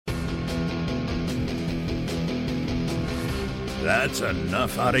That's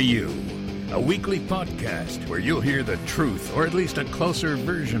Enough Out of You, a weekly podcast where you'll hear the truth, or at least a closer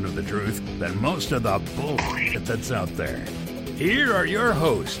version of the truth than most of the bullshit that's out there. Here are your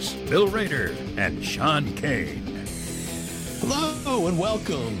hosts, Bill Rader and Sean Kane. Hello and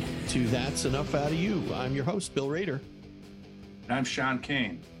welcome to That's Enough Out of You. I'm your host, Bill Rader. And I'm Sean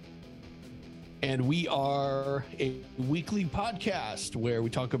Kane. And we are a weekly podcast where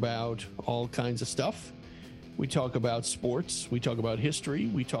we talk about all kinds of stuff. We talk about sports. We talk about history.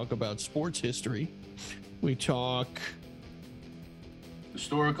 We talk about sports history. We talk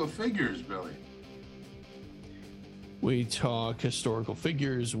historical figures, Billy. We talk historical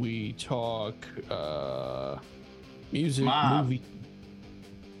figures. We talk music, movie,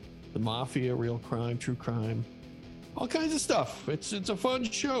 the mafia, real crime, true crime, all kinds of stuff. It's a fun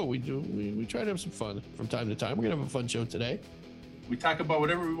show. We try to have some fun from time to time. We're gonna have a fun show today. We talk about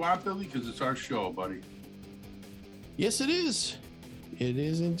whatever we want, Billy, because it's our show, buddy. Yes, it is. It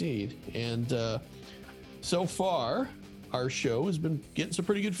is indeed. And so far, our show has been getting some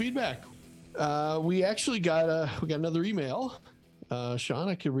pretty good feedback. We actually got another email. Sean,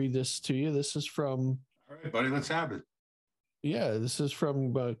 I could read this to you. This is from. All right, buddy, let's have it. Yeah, this is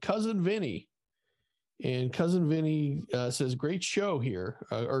from Cousin Vinny. And Cousin Vinny says, great show here,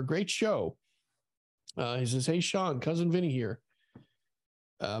 or great show. He says, hey, Sean, Cousin Vinny here.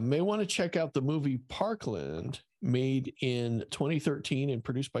 May want to check out the movie Parkland, made in 2013 and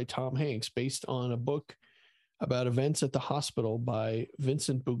produced by Tom Hanks, based on a book about events at the hospital by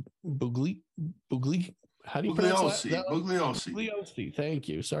Vincent Bugliosi. How do you pronounce that? Bugliosi. Thank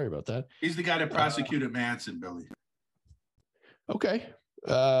you. Sorry about that. He's the guy that prosecuted Manson, Billy. Okay.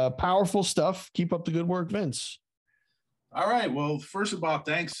 Powerful stuff. Keep up the good work, Vince. All right. Well, first of all,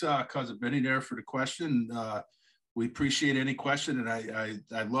 thanks, Cousin Benny, there for the question. We appreciate any question, and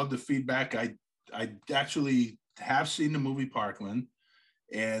I love the feedback. I actually have seen the movie Parkland,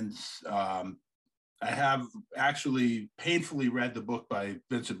 and I have actually painfully read the book by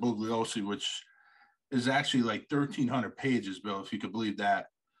Vincent Bugliosi, which is actually like 1,300 pages, Bill, if you could believe that.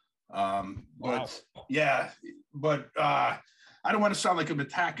 Wow. But I don't want to sound like I'm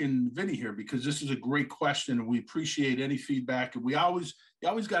attacking Vinny here, because this is a great question, and we appreciate any feedback. And you always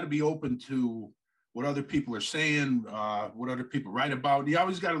got to be open to what other people are saying, what other people write about. You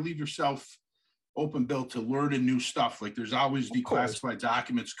always got to leave yourself open, Bill, to learning new stuff. Like there's always declassified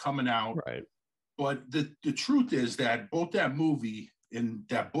documents coming out. Right. But the truth is that both that movie and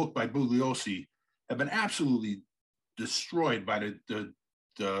that book by Bugliosi have been absolutely destroyed by the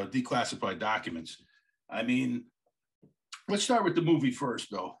declassified documents. I mean, let's start with the movie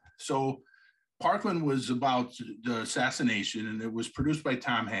first, Bill. So Parkland was about the assassination, and it was produced by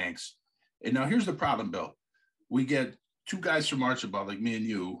Tom Hanks. And now here's the problem, Bill. We get two guys from Archibald, like me and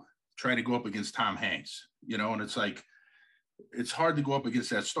you, trying to go up against Tom Hanks, and it's like, it's hard to go up against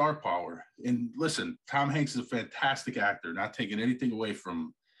that star power. And listen, Tom Hanks is a fantastic actor, not taking anything away from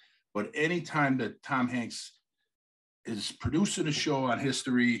him. But anytime that Tom Hanks is producing a show on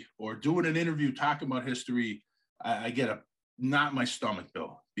history or doing an interview talking about history, I get a knot in my stomach,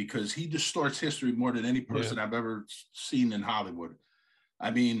 Bill, because he distorts history more than any person I've ever seen in Hollywood. I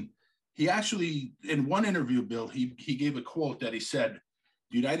mean, he actually, in one interview, Bill, he gave a quote that he said,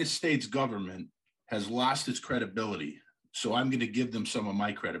 the United States government has lost its credibility, so I'm going to give them some of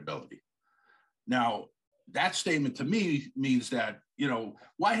my credibility. Now, that statement to me means that,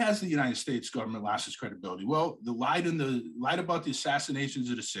 why has the United States government lost its credibility? Well, they lied about the assassinations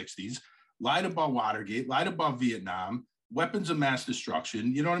of the 60s, lied about Watergate, lied about Vietnam, weapons of mass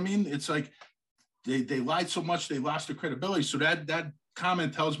destruction. You know what I mean? It's like they lied so much they lost their credibility. So that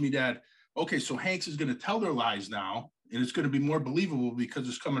comment tells me that, okay, so Hanks is going to tell their lies now, and it's going to be more believable because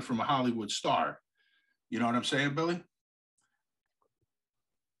it's coming from a Hollywood star. You know what I'm saying, Billy?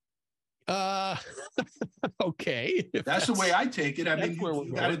 Okay. That's the way I take it. I mean,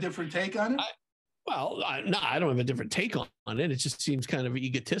 you got a different take on it? I don't have a different take on it. It just seems kind of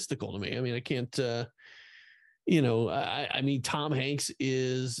egotistical to me. I mean, I can't, I mean, Tom Hanks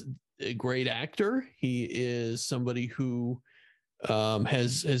is a great actor. He is somebody who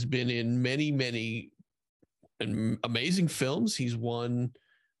has been in many amazing films. He's won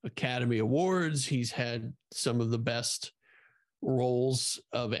Academy Awards. He's had some of the best roles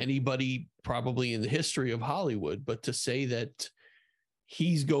of anybody probably in the history of Hollywood. But to say that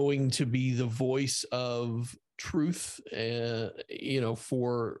he's going to be the voice of truth,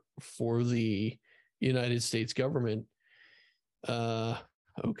 for the United States government,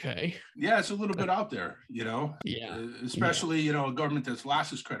 okay. Yeah, it's a little bit out there, Yeah. Especially, a government that's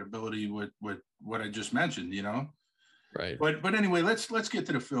lost its credibility with what I just mentioned, Right. But anyway, let's get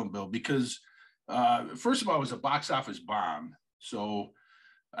to the film, Bill, because first of all, it was a box office bomb. So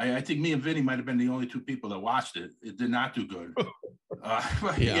I think me and Vinny might have been the only two people that watched it. It did not do good.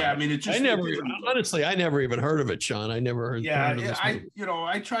 I mean, it just. Honestly, I never even heard of it, Sean. I never heard. Yeah,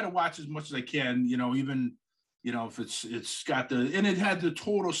 I try to watch as much as I can. Even if it's got and it had the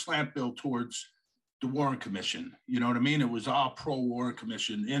total slant bill towards the Warren Commission. You know what I mean? It was all pro Warren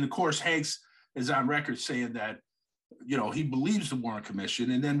Commission, and of course Hanks is on record saying that he believes the Warren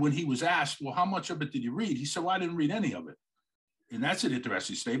Commission. And then when he was asked, well, how much of it did you read? He said, well, I didn't read any of it. And that's an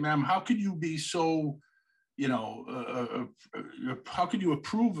interesting statement. How could you be so, how could you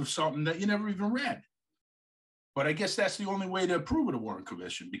approve of something that you never even read? But I guess that's the only way to approve of the Warren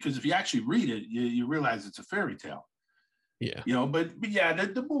Commission, because if you actually read it, you realize it's a fairy tale. Yeah. But yeah,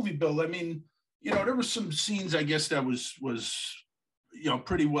 the movie, Bill, I mean, there were some scenes, I guess, that was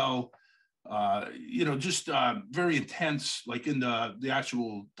pretty well, just very intense, like in the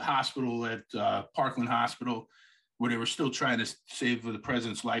actual hospital at Parkland Hospital, where they were still trying to save the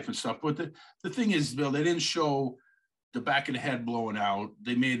president's life and stuff. But the thing is, Bill, they didn't show the back of the head blowing out.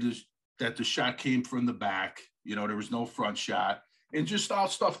 They made that the shot came from the back. There was no front shot, and just all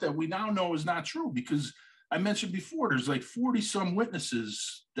stuff that we now know is not true, because I mentioned before, there's like 40 some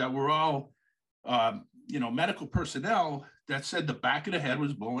witnesses that were all, medical personnel that said the back of the head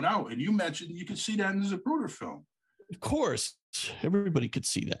was blowing out. And you mentioned you could see that in the Zapruder film. Of course, everybody could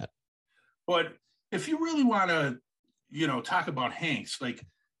see that. But if you really want to, talk about Hanks, like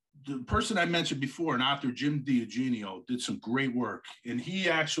the person I mentioned before, an author, Jim DiEugenio, did some great work. And he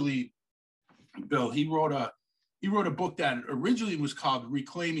actually, Bill, he wrote a book that originally was called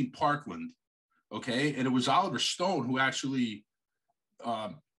Reclaiming Parkland. Okay. And it was Oliver Stone who actually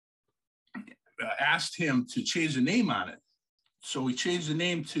asked him to change the name on it. So he changed the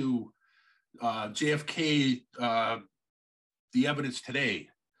name to JFK, The Evidence Today,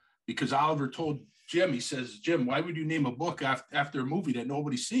 because Oliver told Jim, he says, Jim, why would you name a book after a movie that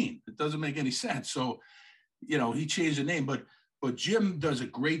nobody's seen? It doesn't make any sense. So, he changed the name, but Jim does a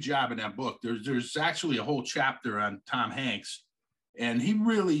great job in that book. There's actually a whole chapter on Tom Hanks, and he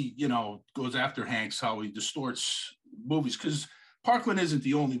really, goes after Hanks, how he distorts movies, because Parkland isn't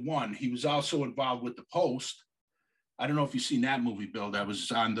the only one. He was also involved with the Post. I don't know if you've seen that movie, Bill, that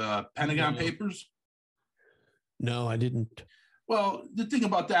was on the Pentagon Papers. No, I didn't. Well, the thing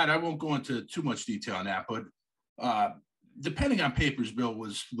about that, I won't go into too much detail on that, but the Pentagon Papers, Bill,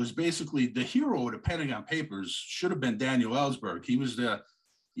 was basically the hero of the Pentagon Papers should have been Daniel Ellsberg. He was the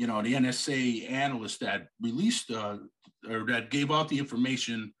NSA analyst that released or that gave out the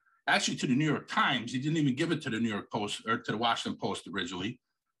information actually to the New York Times. He didn't even give it to the New York Post or to the Washington Post originally.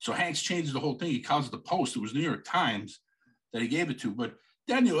 So Hanks changed the whole thing. He calls it the Post. It was New York Times that he gave it to. But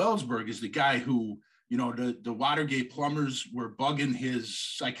Daniel Ellsberg is the guy who, the Watergate plumbers were bugging his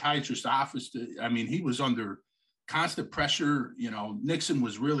psychiatrist's office. He was under constant pressure. Nixon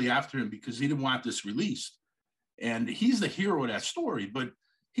was really after him because he didn't want this released. And he's the hero of that story. But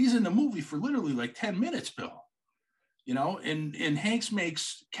he's in the movie for literally like 10 minutes, Bill. And Hanks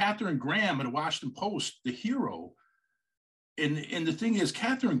makes Katharine Graham of the Washington Post the hero. And the thing is,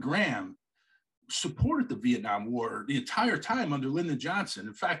 Katharine Graham supported the Vietnam War the entire time under Lyndon Johnson.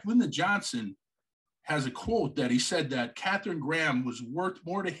 In fact, Lyndon Johnson has a quote that he said that Katharine Graham was worth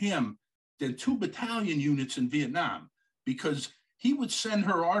more to him than 2 battalion units in Vietnam, because he would send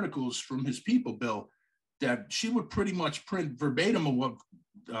her articles from his people, Bill, that she would pretty much print verbatim of what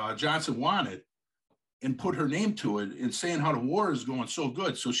Johnson wanted and put her name to it and saying how the war is going so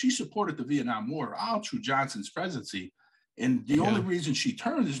good. So she supported the Vietnam War all through Johnson's presidency. And the only reason she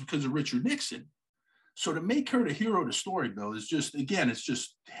turned is because of Richard Nixon. So to make her the hero of the story, Bill, is just, again, it's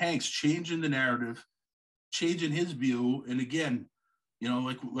just Hanks changing the narrative, changing his view. And again,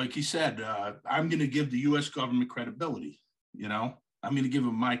 like he said, I'm going to give the U.S. government credibility. I'm going to give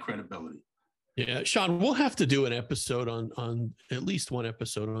him my credibility. Yeah, Sean, we'll have to do an episode on at least one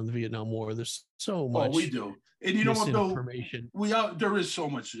episode on the Vietnam War. There's so much. Oh, we do. And you know what, Bill? There is so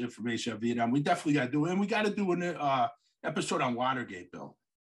much information on Vietnam. We definitely got to do it. And we got to do an episode on Watergate, Bill.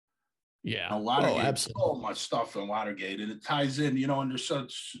 Yeah. Watergate, absolutely. So much stuff on Watergate. And it ties in, and there's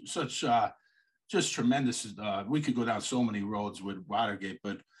such just tremendous. We could go down so many roads with Watergate.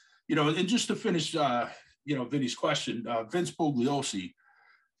 But, and just to finish, Vinny's question, Vince Bugliosi,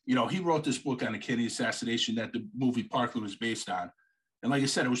 he wrote this book on the Kennedy assassination that the movie Parkland was based on. And like I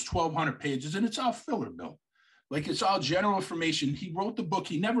said, it was 1,200 pages, and it's all filler, Bill. Like, it's all general information. He wrote the book.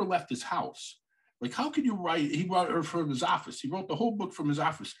 He never left his house. Like, how could you write? He wrote it from his office. He wrote the whole book from his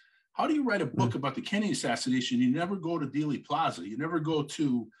office. How do you write a book about the Kennedy assassination? You never go to Dealey Plaza. You never go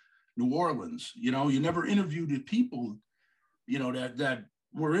to New Orleans. You never interviewed the people, that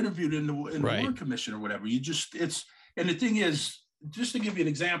were interviewed in the Warren Commission or whatever. And the thing is, just to give you an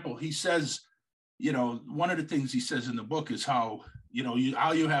example, he says, one of the things he says in the book is how,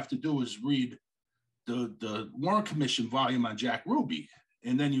 all you have to do is read the Warren Commission volume on Jack Ruby.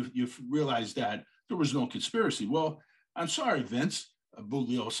 And then you realize that there was no conspiracy. Well, I'm sorry, Vince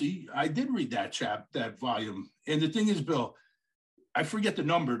Bugliosi, I did read that volume. And the thing is, Bill, I forget the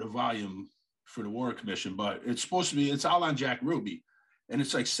number of the volume for the Warren Commission, but it's all on Jack Ruby. And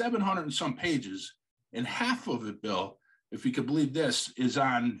it's like 700 and some pages. And half of it, Bill, if you could believe this, is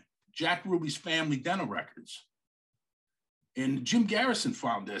on Jack Ruby's family dental records. And Jim Garrison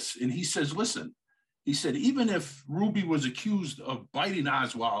found this, and he says, listen, he said, even if Ruby was accused of biting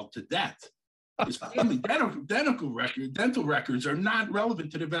Oswald to death, his family dental records are not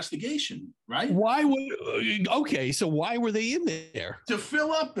relevant to the investigation, right? So why were they in there? To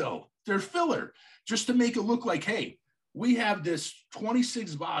fill up, Bill. They're filler, just to make it look like, hey, we have this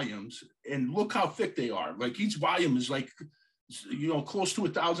 26 volumes, and look how thick they are. Like each volume is like, close to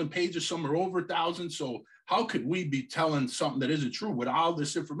 1,000 pages, some are over 1,000. So how could we be telling something that isn't true with all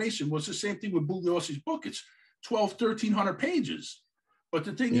this information? Well, it's the same thing with Bugliosi's book. It's 1,300 pages. But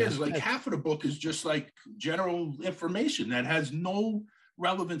the thing is, like half of the book is just like general information that has no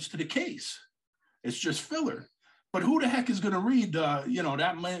relevance to the case. It's just filler. But who the heck is going to read,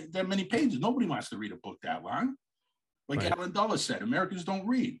 that many pages? Nobody wants to read a book that long. Like Alan Dulles said, Americans don't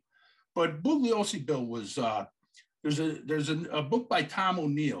read. But Bugliosi, Bill, was there's a book by Tom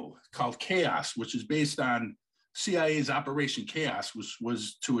O'Neill called Chaos, which is based on CIA's Operation Chaos, which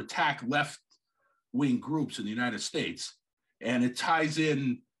was to attack left-wing groups in the United States. And it ties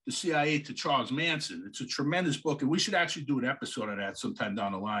in the CIA to Charles Manson. It's a tremendous book, and we should actually do an episode on that sometime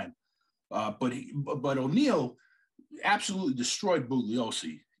down the line. But O'Neill absolutely destroyed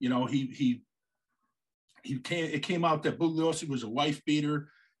Bugliosi. It came out that Bugliosi was a wife beater.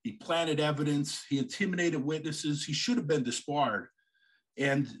 He planted evidence. He intimidated witnesses. He should have been disbarred.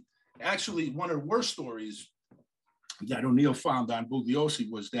 And actually, one of the worst stories that O'Neill found on Bugliosi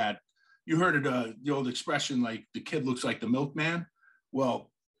was that you heard of the old expression, like the kid looks like the milkman.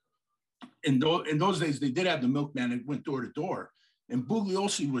 Well, in those days, they did have the milkman that went door to door. And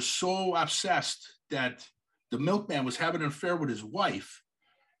Bugliosi was so obsessed that the milkman was having an affair with his wife,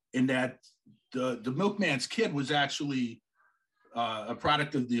 and that the milkman's kid was actually a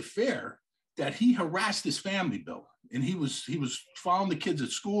product of the affair, that he harassed his family, Bill. And he was following the kids at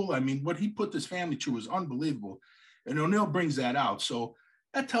school. I mean, what he put this family through was unbelievable. And O'Neill brings that out. So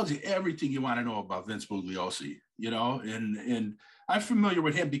that tells you everything you want to know about Vince Bugliosi, and I'm familiar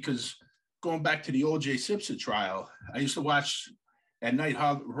with him because going back to the O.J. Simpson trial, I used to watch at night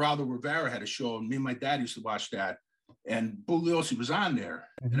how Geraldo Rivera had a show, and me and my dad used to watch that, and Bugliosi was on there.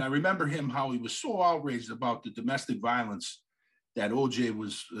 Mm-hmm. And I remember how he was so outraged about the domestic violence that O.J.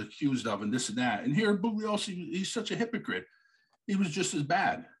 was accused of and this and that. And here Bugliosi, he's such a hypocrite. He was just as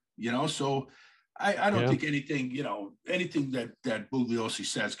bad, so I don't think anything that Bugliosi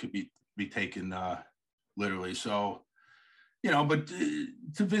says could be taken literally. So, but to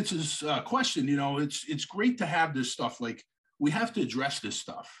Vince's question, it's great to have this stuff. Like, we have to address this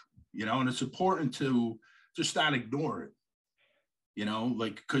stuff, and it's important to just not ignore it,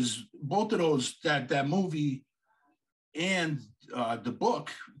 like, because both of those, that movie and the book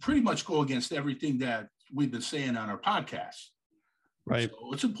pretty much go against everything that we've been saying on our podcast. Right.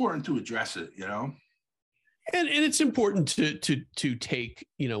 So it's important to address it, And it's important to take,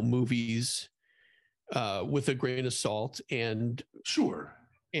 movies with a grain of salt, and sure.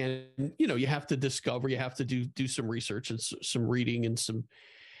 And, you have to discover, you have to do some research and some reading and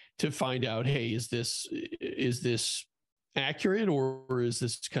to find out, hey, is this accurate, or is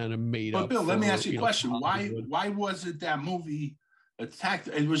this kind of made up? But Bill, let me ask you a question. Why wasn't that movie attacked?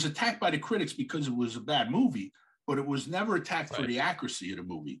 It was attacked by the critics because it was a bad movie, but it was never attacked for the accuracy of the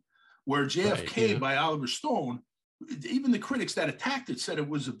movie. Where JFK by Oliver Stone, even the critics that attacked it said it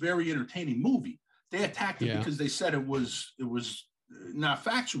was a very entertaining movie. They attacked it because they said it was not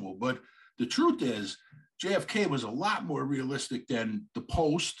factual. But the truth is, JFK was a lot more realistic than The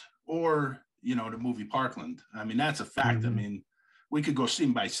Post or the movie Parkland. I mean, that's a fact. Mm-hmm. I mean, we could go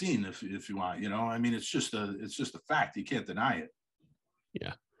scene by scene if you want. I mean, it's just a fact. You can't deny it.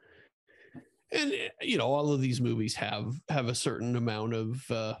 Yeah. And all of these movies have a certain amount of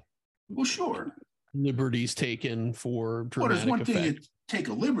well, sure, liberties taken for dramatic there's one effect. thing to take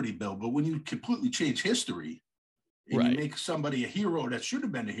a liberty, Bill, but when you completely change history and you make somebody a hero that should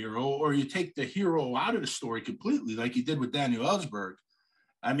have been a hero, or you take the hero out of the story completely, like you did with Daniel Ellsberg.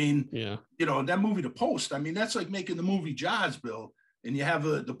 I mean, that movie, The Post, I mean, that's like making the movie Jaws, Bill, and you have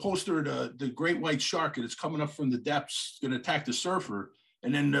the poster of the great white shark, and it's coming up from the depths, going to attack the surfer.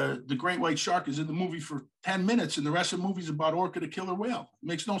 And then the great white shark is in the movie for 10 minutes, and the rest of the movie is about Orca the killer whale. It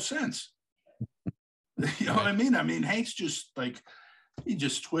makes no sense. You know what I mean? I mean, Hank's just like, he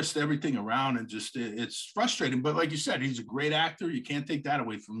just twists everything around, and just, it's frustrating. But like you said, he's a great actor. You can't take that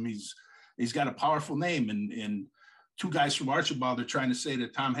away from him. He's got a powerful name, and two guys from Archibald are trying to say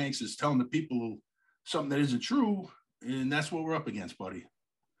that Tom Hanks is telling the people something that isn't true. And that's what we're up against, buddy.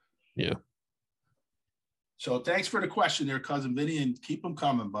 Yeah. So thanks for the question there, Cousin Vinny, and keep them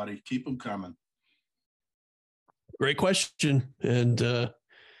coming, buddy. Keep them coming. Great question, and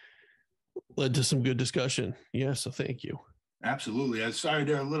led to some good discussion. Yeah, so thank you. Absolutely. I'm sorry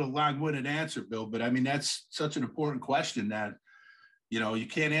they're a little long-winded answer, Bill, but I mean, that's such an important question that, you know, you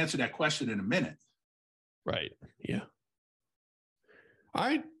can't answer that question in a minute. Right. Yeah. All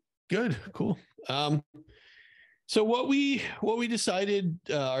right. Good. Cool. So what we decided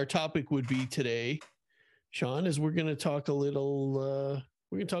our topic would be today, Sean, is we're going to talk a little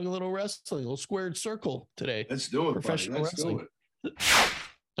wrestling, a little squared circle today. Let's do it, professional buddy. Let's wrestling. do it.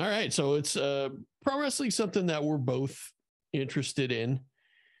 All right. So it's pro wrestling, something that we're both interested in.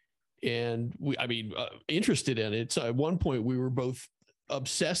 And interested in it. So at one point we were both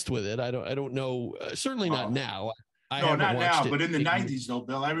obsessed with it. I don't know. Certainly not now. No, not now, but in the 90s though,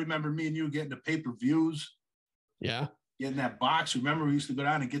 Bill. I remember me and you getting the pay-per-views. Yeah. Getting that box. Remember we used to go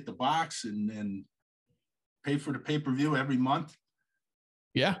down and get the box and pay for the pay-per-view every month.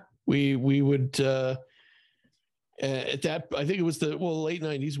 Yeah. We would at that, I think it was the late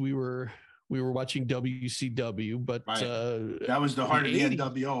 90s, we were watching WCW, but right. That was the heart of the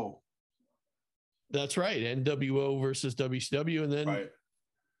NWO. That's right. NWO versus WCW, and then right.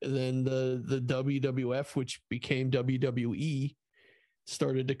 And then the WWF, which became WWE,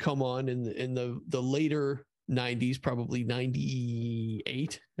 started to come on in the later 90s, probably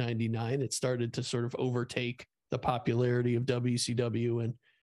 98, 99. It started to sort of overtake the popularity of WCW. And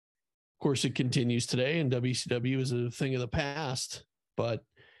of course it continues today, and WCW is a thing of the past, but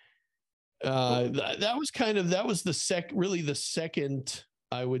that was the second,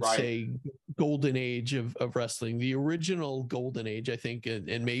 I would say, golden age of wrestling, the original golden age, I think,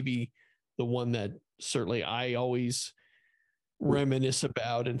 and maybe the one that certainly I always reminisce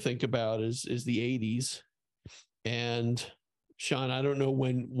about and think about is the 80s. And Sean, I don't know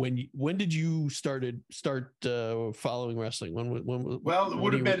when did you start following wrestling? Well, it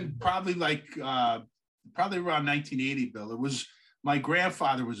would have been probably around 1980, Bill. It was, my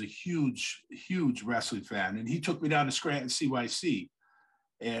grandfather was a huge wrestling fan, and he took me down to Scranton CYC.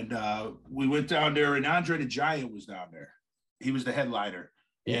 And we went down there, and Andre the Giant was down there. He was the headliner.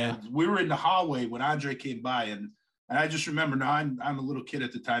 Yeah. And we were in the hallway when Andre came by. And I just remember, now I'm a little kid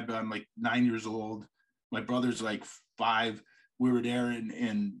at the time, but I'm like 9 years old. My brother's like 5. We were there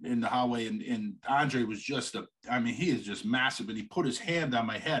in the hallway, and Andre was just he is just massive. And he put his hand on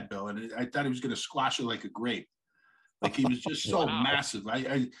my head, Bill, and I thought he was going to squash it like a grape. Like, he was just so Wow. massive.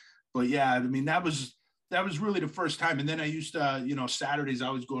 But yeah, I mean, that was really the first time. And then I used to, Saturdays, I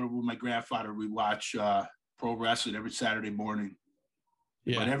always go to with my grandfather. We watch pro wrestling every Saturday morning.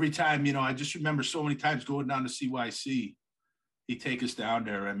 Yeah. But every time, I just remember so many times going down to CYC, he'd take us down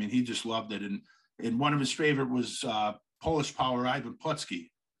there. I mean, he just loved it. And one of his favorite was Polish Power Ivan Putski.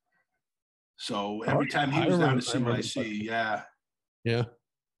 So every time he was down to CYC, yeah. Yeah.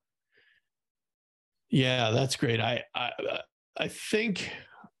 Yeah, that's great. I think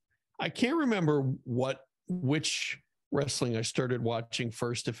I can't remember which wrestling I started watching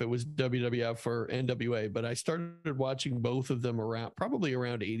first, if it was WWF or NWA, but I started watching both of them probably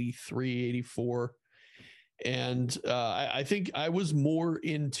around 83, 84. And I think I was more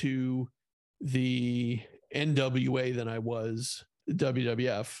into the NWA than I was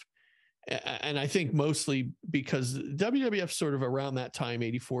WWF. And I think mostly because WWF sort of around that time,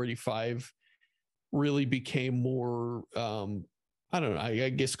 84, 85, really became more, I don't know, I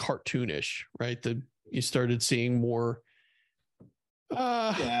guess cartoonish, right? You started seeing more,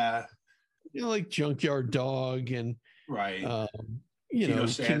 like Junkyard Dog and right, Tito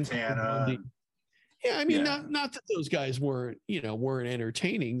Santana. Yeah, I mean, not that those guys weren't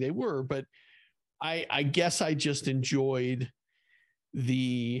entertaining. They were, but I guess I just enjoyed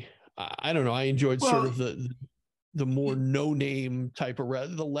I don't know. I enjoyed sort of the more no-name type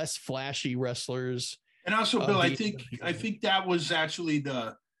of the less flashy wrestlers. And also, Bill, I think that was actually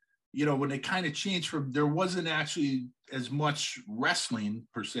when they kind of changed from, there wasn't actually as much wrestling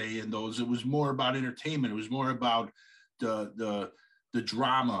per se in those. It was more about entertainment. It was more about the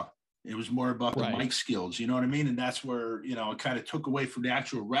drama. It was more about the mic skills. You know what I mean? And that's where, it kind of took away from the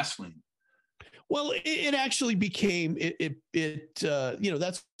actual wrestling. Well, it actually became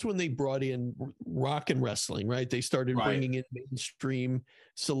that's when they brought in rock and wrestling, right? They started bringing in mainstream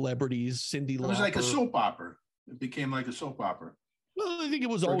celebrities, Cyndi Lauper. It was like a soap opera. It became like a soap opera. Well, I think it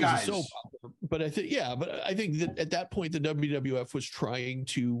was always a soap opera, but I think that at that point the WWF was trying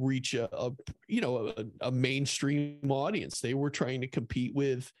to reach a mainstream audience. They were trying to compete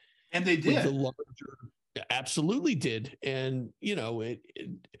with, and they did. The larger, absolutely did, and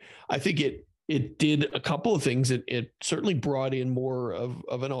I think it did a couple of things. It certainly brought in more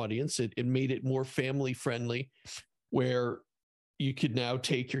of an audience. It made it more family friendly, where you could now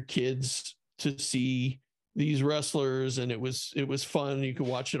take your kids to see these wrestlers, and it was fun. You could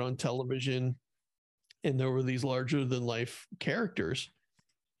watch it on television, and there were these larger than life characters.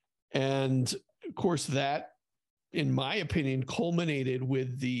 And of course, that, in my opinion, culminated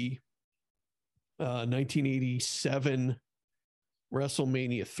with the 1987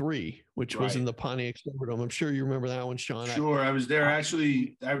 WrestleMania 3, which was in the Pontiac Silverdome. I'm sure you remember that one, Sean. Sure, I was there.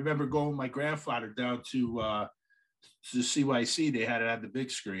 Actually, I remember going with my grandfather down to CYC. They had it on the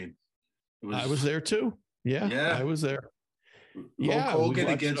big screen. I was there too. Yeah, I was there. Hulk Hogan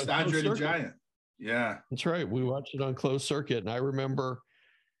against Andre the Giant. Yeah, that's right. We watched it on closed circuit, and I remember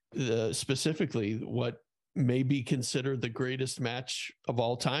specifically what may be considered the greatest match of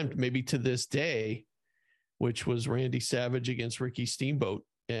all time, maybe to this day, which was Randy Savage against Ricky Steamboat.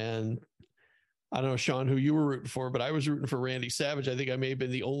 And I don't know, Sean, who you were rooting for, but I was rooting for Randy Savage. I think I may have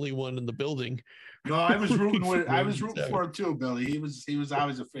been the only one in the building. No, I was rooting for him too, Billy. He was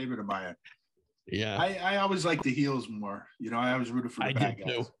always a favorite of mine. Yeah. I always like the heels more. I was rooting for the bad guys.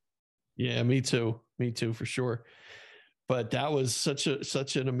 Too. Yeah, me too. Me too, for sure. But that was such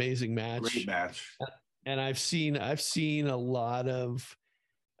an amazing match. Great match. And I've seen a lot of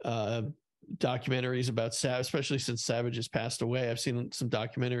documentaries about Savage, especially since Savage has passed away. I've seen some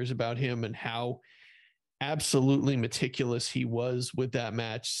documentaries about him and how absolutely meticulous he was with that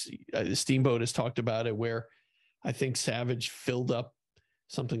match. Steamboat has talked about it, where I think Savage filled up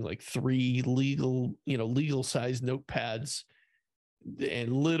something like 3 legal sized notepads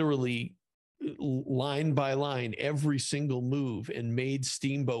and literally line by line every single move, and made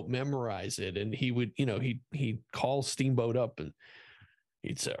Steamboat memorize it. And he would, he'd call Steamboat up and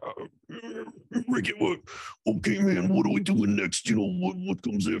he'd say, Ricky, okay, man, what are we doing next? What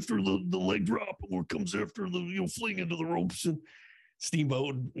comes after the leg drop, and what comes after the fling into the ropes? And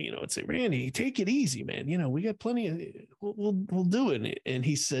Steamboat, would say, Randy, take it easy, man. We got plenty of, we'll do it. And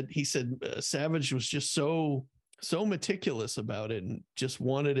he said Savage was just so meticulous about it and just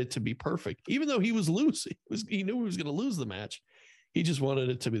wanted it to be perfect, even though he was loose. He knew he was going to lose the match. He just wanted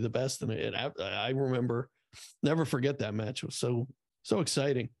it to be the best. And I remember, never forget that match. It was so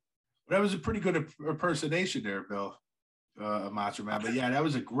exciting. That was a pretty good impersonation there, Bill, Macho Man. But yeah, that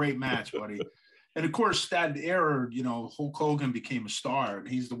was a great match, buddy. And of course, that era, Hulk Hogan became a star, and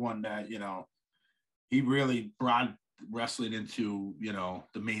he's the one that, he really brought wrestling into,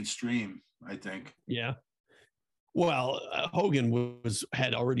 the mainstream, I think. Yeah. Well, Hogan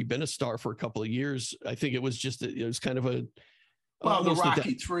had already been a star for a couple of years. I think it was kind of a. Well, the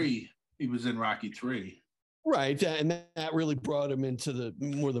Rocky 3, he was in Rocky 3. Right. And that really brought him into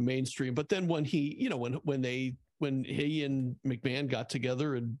the mainstream. But then when he, when he and McMahon got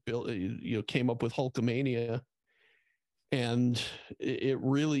together and built, came up with Hulkamania, and it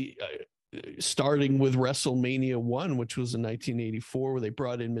really, starting with WrestleMania 1, which was in 1984, where they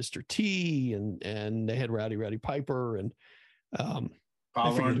brought in Mr. T and they had Rowdy Piper and Paul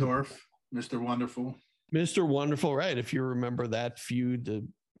Orndorff, Mr. Wonderful. Mr. Wonderful, right? If you remember that feud,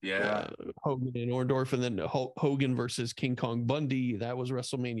 Hogan and Orndorff, and then Hogan versus King Kong Bundy. That was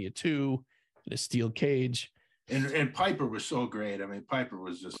WrestleMania 2 in a steel cage. And Piper was so great. I mean, Piper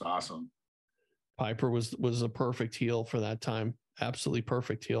was just awesome. Piper was a perfect heel for that time. Absolutely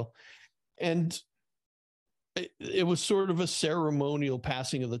perfect heel. And it was sort of a ceremonial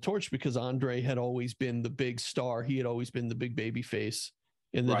passing of the torch, because Andre had always been the big star. He had always been the big baby face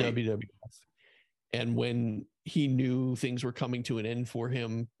in the WWF. And when he knew things were coming to an end for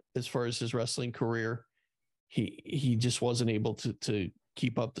him as far as his wrestling career, he just wasn't able to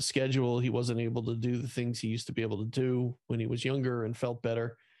keep up the schedule. He wasn't able to do the things he used to be able to do when he was younger and felt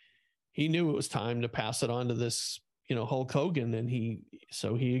better. He knew it was time to pass it on to this, Hulk Hogan, and he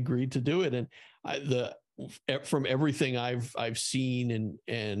agreed to do it. And from everything I've seen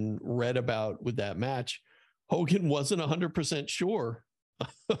and read about with that match, Hogan wasn't 100% sure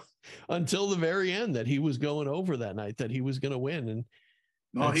until the very end that he was going over that night, that he was going to win. And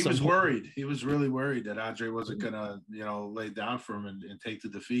no, he was worried. He was really worried that Andre wasn't going to, lay down for him and take the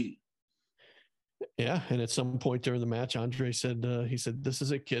defeat. Yeah. And at some point during the match, Andre said, he said, "This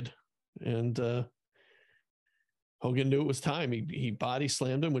is it, kid. And Hogan knew it was time. He body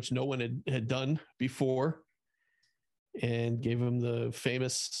slammed him, which no one had done before, and gave him the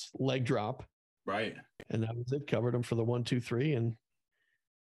famous leg drop. Right. And that was it. Covered him for the 1, 2, 3. And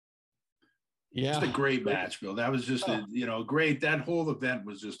yeah. Just a great match, Bill. That was just great. That whole event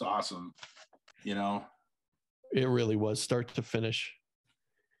was just awesome. It really was, start to finish.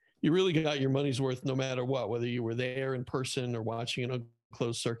 You really got your money's worth no matter what, whether you were there in person or watching it on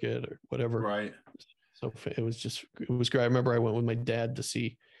closed circuit or whatever. Right. So it was great. I remember I went with my dad to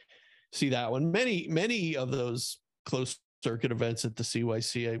see that one. Many of those closed circuit events at the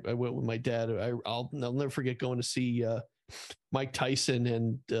CYC, I went with my dad. I'll never forget going to see Mike Tyson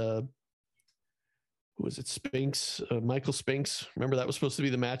and who was it? Spinks, Michael Spinks. Remember that was supposed to be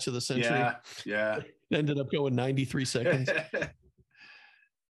the match of the century. Yeah. It ended up going 93 seconds.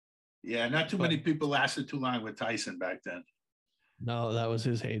 Yeah, not too many people lasted too long with Tyson back then. No, that was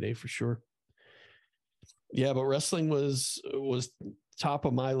his heyday for sure. Yeah, but wrestling was top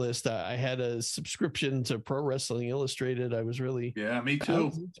of my list. I had a subscription to Pro Wrestling Illustrated. I was really me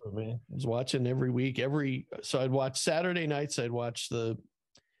too. I was watching every week. So I'd watch Saturday nights. I'd watch the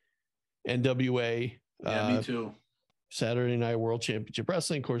NWA. Me too. Saturday Night World Championship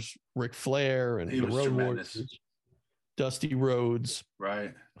Wrestling. Of course, Ric Flair and the Road Warriors, Dusty Rhodes,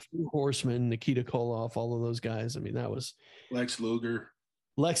 right? Horseman, Nikita Koloff, all of those guys. I mean, that was Lex Luger.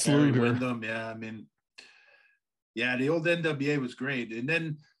 Wyndham, the old NWA was great. And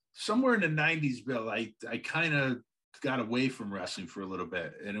then somewhere in the 90s, Bill, I kind of got away from wrestling for a little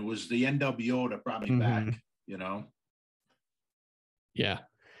bit. And it was the NWO that brought me back, Yeah.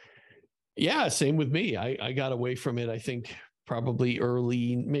 Yeah, same with me. I got away from it, I think, probably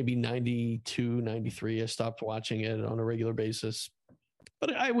early, maybe 92, 93. I stopped watching it on a regular basis.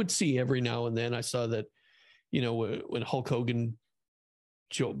 But I would see every now and then. I saw that, when Hulk Hogan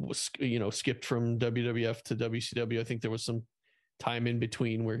skipped from WWF to WCW. I think there was some time in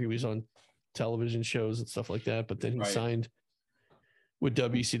between where he was on television shows and stuff like that, but then he signed with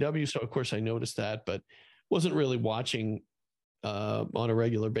WCW. So of course I noticed that, but wasn't really watching on a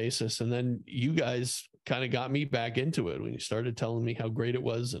regular basis. And then you guys kind of got me back into it when you started telling me how great it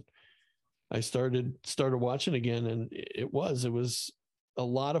was. And I started watching again, and it was a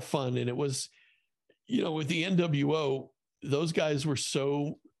lot of fun. And it was, with the NWO, those guys were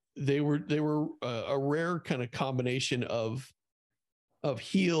they were a rare kind of combination of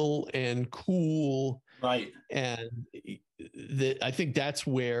heel and cool. Right. And I think that's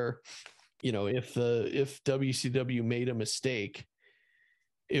where, if WCW made a mistake,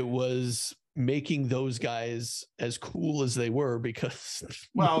 it was making those guys as cool as they were, because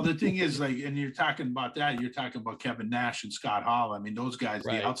well, the thing is, and you're talking about Kevin Nash and Scott Hall. I mean, those guys,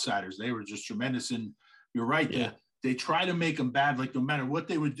 the outsiders, they were just tremendous. And you're right. Yeah. They try to make them bad. Like no matter what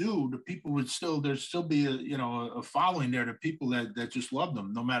they would do, the people would there'd still be a following there. The people that just loved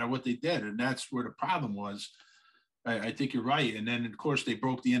them, no matter what they did. And that's where the problem was. I think you're right. And then of course they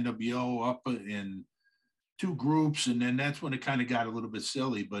broke the NWO up in two groups. And then that's when it kind of got a little bit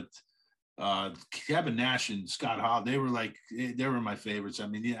silly, but Kevin Nash and Scott Hall, they were my favorites. I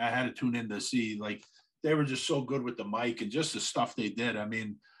mean, I had to tune in to see, they were just so good with the mic and just the stuff they did. I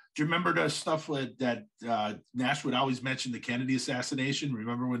mean, do you remember the stuff that Nash would always mention the Kennedy assassination?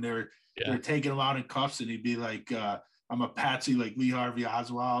 Remember when they were taking him out in cuffs and he'd be like, I'm a patsy like Lee Harvey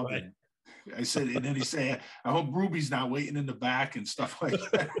Oswald. Right. And I said, and then he'd say, I hope Ruby's not waiting in the back and stuff like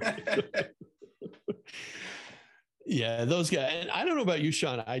that. Yeah, those guys. And I don't know about you,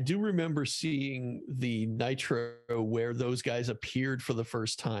 Sean. I do remember seeing the Nitro where those guys appeared for the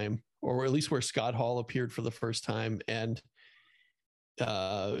first time, or at least where Scott Hall appeared for the first time. And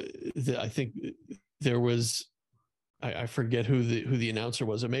I think there was, I forget who the announcer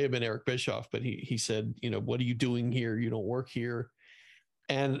was. It may have been Eric Bischoff, but he said, what are you doing here? You don't work here.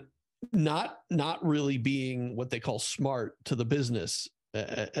 And not really being what they call smart to the business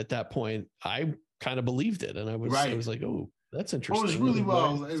at that point, I kind of believed it. And I was like, oh, that's interesting.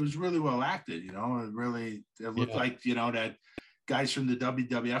 Well, it was really well acted, it looked like, that guys from the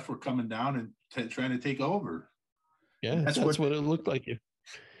WWF were coming down and trying to take over. Yeah, that's what it looked like.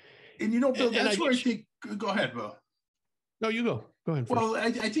 And Bill, that's where I think. Go ahead, Bill. No, you go. Go ahead. Well,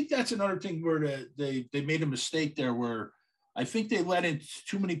 I think that's another thing where they made a mistake there, where I think they let in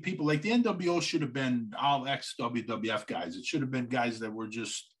too many people. Like the NWO should have been all ex-WWF guys. It should have been guys that were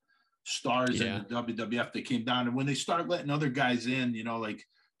just stars in the WWF that came down. And when they start letting other guys in, like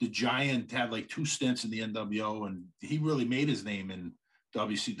the Giant had like 2 stints in the NWO, and he really made his name in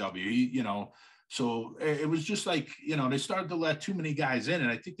WCW. So it was just like, they started to let too many guys in, and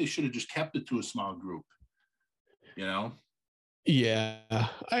I think they should have just kept it to a small group, Yeah,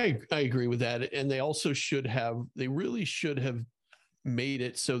 I agree with that. And they really should have made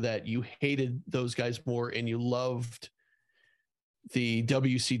it so that you hated those guys more and you loved the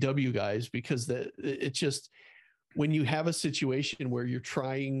WCW guys, because it just, when you have a situation where you're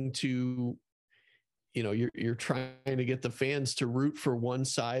trying to, you're trying to get the fans to root for one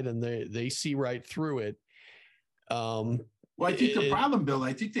side and they see right through it. Well, I think the problem, Bill,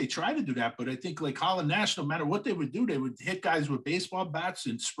 I think they try to do that, but I think like Holland Nash, no matter what they would do, they would hit guys with baseball bats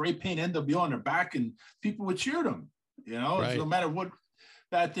and spray paint NWO on their back, and people would cheer them. Right. No matter what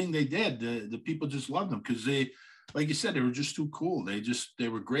bad thing they did, the people just loved them because they, like you said, they were just too cool. They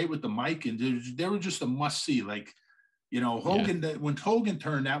were great with the mic, and they were just a must see. Like, Hogan, when Hogan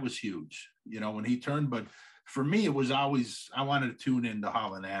turned, that was huge. When he turned, but for me, it was always, I wanted to tune in to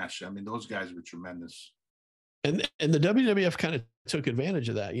Holland Nash. I mean, those guys were tremendous. And the WWF kind of took advantage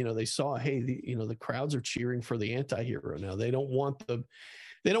of that. They saw, hey, the crowds are cheering for the anti-hero now. They don't want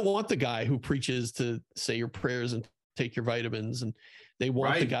the guy who preaches to say your prayers and take your vitamins, and they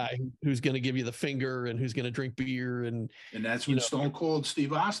want the guy who's going to give you the finger and who's going to drink beer. And that's when Stone Cold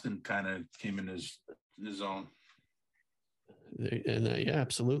Steve Austin kind of came in his own. And yeah,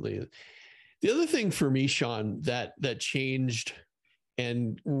 absolutely. The other thing for me, Sean, that changed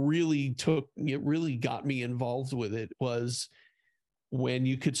and really got me involved with it was when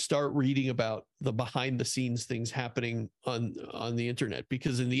you could start reading about the behind the scenes things happening on the internet,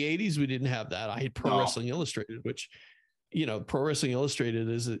 because in the 80s we didn't have that. I had Pro Wrestling Illustrated, which, Pro Wrestling Illustrated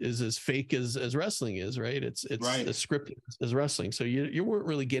is as fake as wrestling is, right? It's right. As scripted as wrestling. So you weren't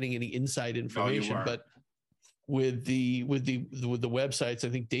really getting any inside information, but with the websites, I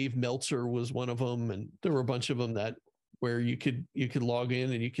think Dave Meltzer was one of them, and there were a bunch of them where you could log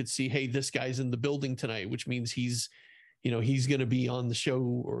in and you could see, hey, this guy's in the building tonight, which means he's going to be on the show,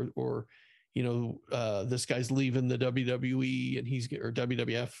 or this guy's leaving the WWE and or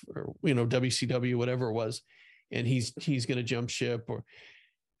WWF or, WCW, whatever it was, and he's going to jump ship.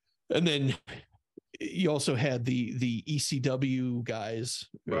 And then you also had the ECW guys,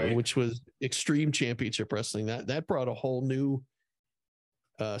 right, which was Extreme Championship Wrestling. That brought a whole new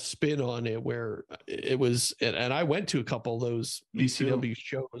spin on it, where it was, and I went to a couple of those ECW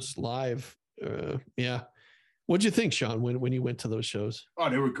shows live. What'd you think, Sean, when you went to those shows? Oh,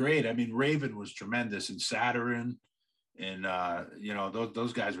 they were great. I mean, Raven was tremendous, and Saturn, and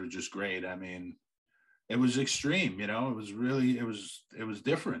those guys were just great. I mean, it was extreme. It was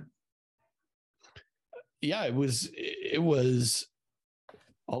different. Yeah, it was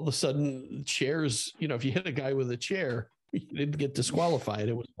all of a sudden chairs. If you hit a guy with a chair, you didn't get disqualified.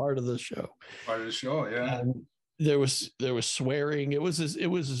 It was part of the show. Yeah. There was swearing. It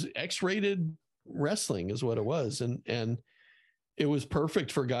was X-rated wrestling is what it was, and it was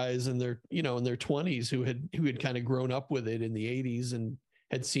perfect for guys in their in their 20s who had kind of grown up with it in the 80s and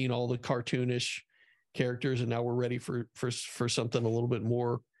had seen all the cartoonish characters, and now we're ready for something a little bit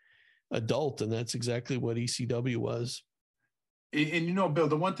more adult, and that's exactly what ECW was. And Bill,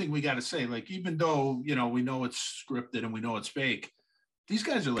 the one thing we got to say, like, even though we know it's scripted and we know it's fake, these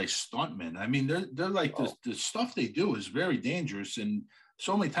guys are like stuntmen. I mean, they're like the stuff they do is very dangerous, and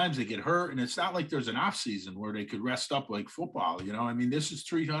so many times they get hurt, and it's not like there's an off season where they could rest up like football. I mean, this is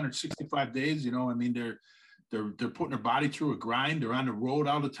 365 days. I mean, they're putting their body through a grind. They're on the road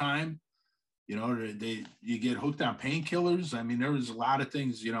all the time. You get hooked on painkillers. I mean, there was a lot of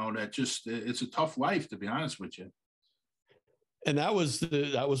things, that just, it's a tough life, to be honest with you. And that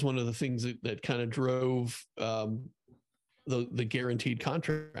was one of the things that kind of drove the guaranteed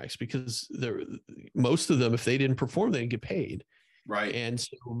contracts, because most of them, if they didn't perform, they didn't get paid. Right. And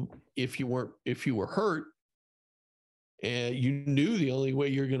so if you were hurt, and you knew the only way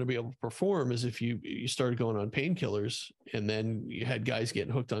you're going to be able to perform is if you started going on painkillers, and then you had guys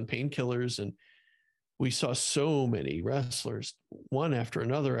getting hooked on painkillers. And we saw so many wrestlers, one after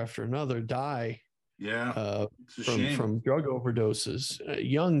another die. Yeah. From drug overdoses,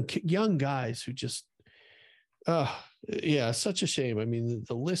 young guys who just, such a shame. I mean,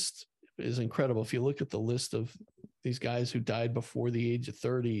 the list is incredible. If you look at the list of these guys who died before the age of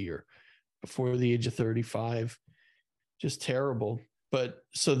 30 or before the age of 35, just terrible. But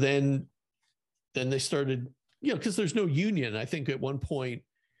so then they started, because there's no union. I think at one point,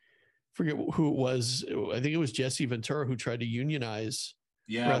 forget who it was. I think it was Jesse Ventura who tried to unionize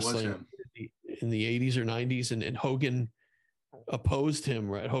wrestling in the 80s or 90s, and Hogan opposed him,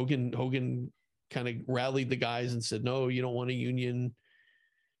 right? Hogan kind of rallied the guys and said, no, you don't want a union.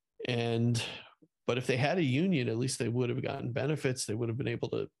 But if they had a union, at least they would have gotten benefits. They would have been able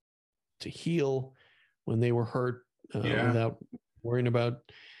to heal when they were hurt without worrying about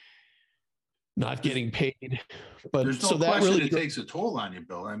not getting paid. But there's no so that question really it takes a toll on you,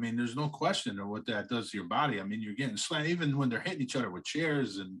 Bill. I mean, there's no question of what that does to your body. I mean, you're getting slammed even when they're hitting each other with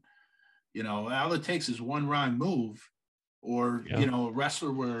chairs, and all it takes is one wrong move, or a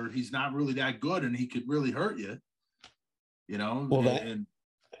wrestler where he's not really that good and he could really hurt you. Well,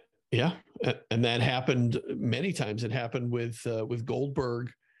 yeah, and that happened many times. It happened with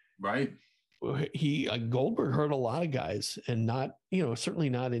Goldberg, right? Goldberg hurt a lot of guys, and not, certainly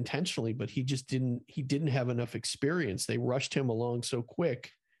not intentionally, but he didn't have enough experience. They rushed him along so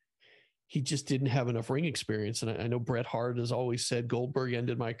quick. He just didn't have enough ring experience. And I know Bret Hart has always said Goldberg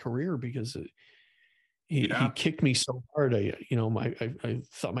ended my career because he kicked me so hard. I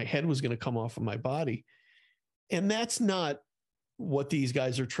thought my head was going to come off of my body. And that's not what these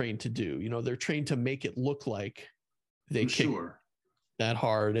guys are trained to do. They're trained to make it look like they kick that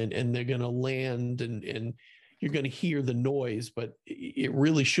hard, and they're going to land, and you're going to hear the noise, but it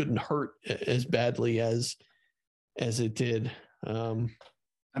really shouldn't hurt as badly as it did.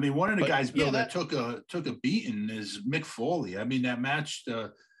 I mean, one of the guys, Bill, that took a beating is Mick Foley. I mean, that match,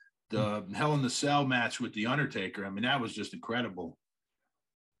 the Hell in the Cell match with The Undertaker, I mean, that was just incredible.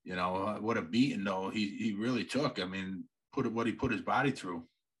 What a beating, though, he really took. I mean, what he put his body through.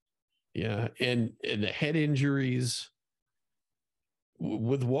 Yeah, and the head injuries,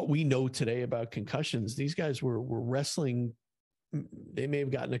 with what we know today about concussions, these guys were wrestling. They may have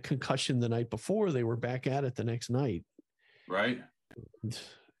gotten a concussion the night before. They were back at it the next night. Right. And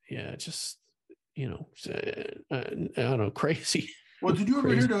yeah, just, I don't know, crazy. Well, did you ever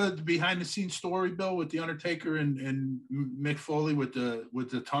hear the behind the scenes story, Bill, with The Undertaker and Mick Foley with the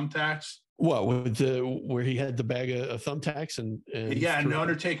thumbtacks? What, where he had the bag of thumbtacks and the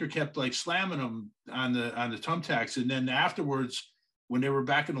Undertaker kept like slamming him on the thumbtacks, and then afterwards, when they were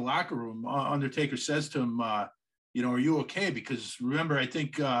back in the locker room, Undertaker says to him, are you okay? Because remember, I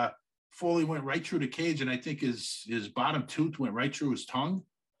think Foley went right through the cage, and I think his bottom tooth went right through his tongue.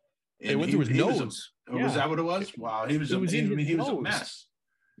 And it went through his nose. Was that what it was? Wow, he was a mess.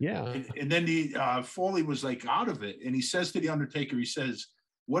 Yeah. And then Foley was like out of it, and he says to the Undertaker, he says,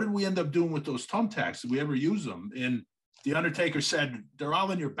 "What did we end up doing with those thumbtacks? Did we ever use them?" And the Undertaker said, "They're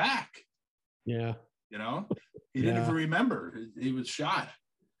all in your back." Yeah. He didn't even remember. He was shot.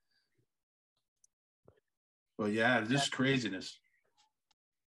 But yeah, this is craziness.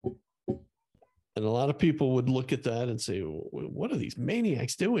 And a lot of people would look at that and say, "What are these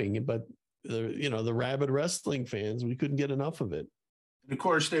maniacs doing?" But the rabid wrestling fans, we couldn't get enough of it. And of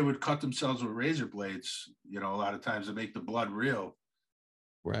course, they would cut themselves with razor blades. A lot of times to make the blood real.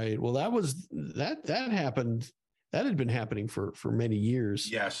 Right. Well, that happened. That had been happening for many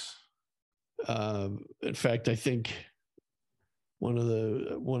years. Yes. In fact, I think one of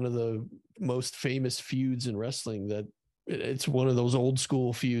the most famous feuds in wrestling, that it's one of those old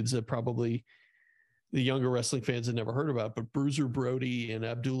school feuds that probably the younger wrestling fans had never heard about, but Bruiser Brody and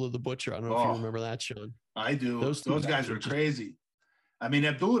Abdullah the Butcher. I don't know if you remember that, Sean. I do. Those guys were crazy. I mean,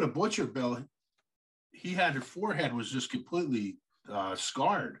 Abdullah the Butcher, Bill, his forehead was just completely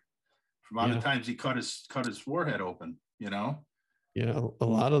scarred from all the times he cut his forehead open, Yeah, a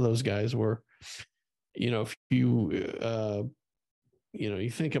lot of those guys were, if you, you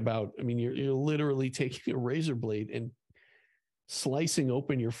think about, I mean, you're literally taking a razor blade and slicing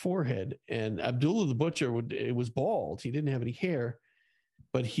open your forehead. And Abdullah the Butcher it was bald. He didn't have any hair,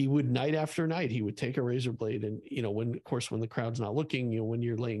 but he would, night after night, he would take a razor blade. And, when the crowd's not looking, when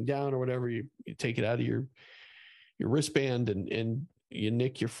you're laying down or whatever, you take it out of your wristband and you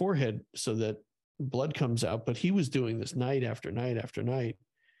nick your forehead so that blood comes out. But he was doing this night after night after night.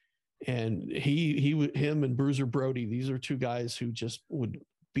 And him and Bruiser Brody, these are two guys who just would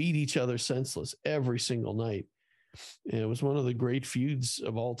beat each other senseless every single night. And it was one of the great feuds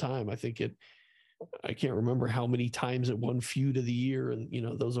of all time. I can't remember how many times it won feud of the year and,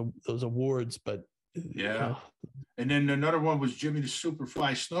 those awards, but yeah. And then another one was Jimmy the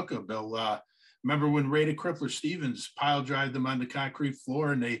Superfly Snuka, Bill. Remember when Ray the Crippler Stevens pile drived him on the concrete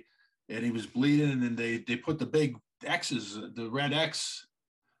floor and he was bleeding, and then they put the big X's, the red X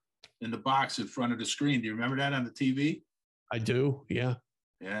in the box in front of the screen. Do you remember that on the TV? I do. Yeah.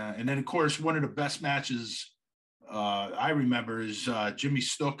 Yeah. And then of course, one of the best matches I remember is Jimmy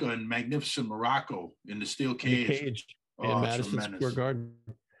Snuka and Magnificent Morocco in the steel cage. In Madison Square Garden.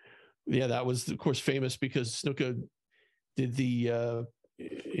 Yeah, that was of course famous because Snuka did the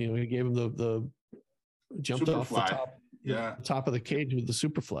he gave him the jumped Superfly off the top, the top of the cage with the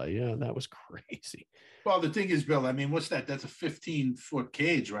Superfly. Yeah, that was crazy. Well, the thing is, Bill, I mean, what's that? That's a 15-foot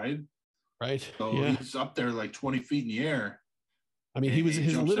cage, right? Right. So he's up there like 20 feet in the air. I mean, his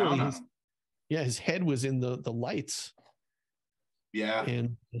head was in the lights. Yeah.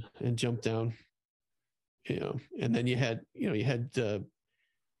 and jump down. And then you had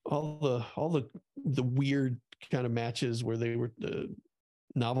all the weird kind of matches where they were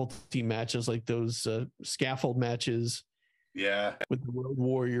novelty matches, like those scaffold matches. Yeah. With the Road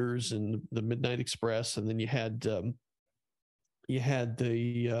Warriors and the Midnight Express, and then you had the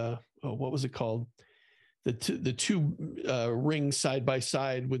what was it called? The two rings side by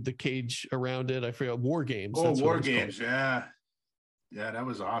side with the cage around it. I forgot. War Games. Oh, War Games. Yeah. Yeah, that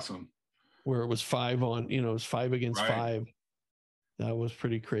was awesome. Where it was 5 on, it was 5 against 5. That was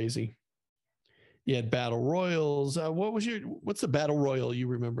pretty crazy. You had battle royals. What's the battle royal you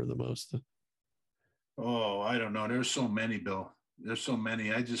remember the most? Oh, I don't know. There's so many, Bill. There's so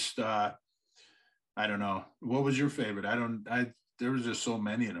many. I just, I don't know. What was your favorite? There was just so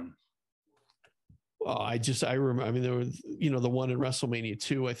many of them. Well, I remember, I mean, there was, the one in WrestleMania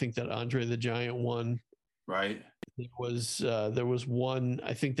 2, I think that Andre the Giant won. Right. There was one,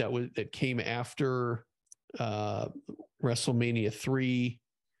 I think that came after WrestleMania 3,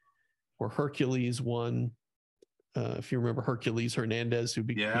 where Hercules won. If you remember Hercules Hernandez, who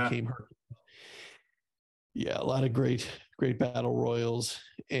became Hercules. Yeah, a lot of great battle royals.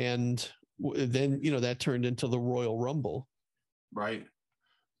 And then, that turned into the Royal Rumble. Right.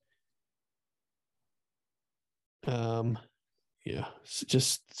 Yeah,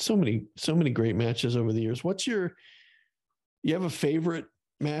 just so many great matches over the years. You have a favorite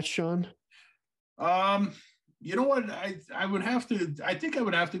match, Sean? You know what? I think I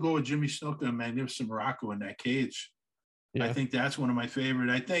would have to go with Jimmy Snuka and Magnificent Muraco in that cage. Yeah. I think that's one of my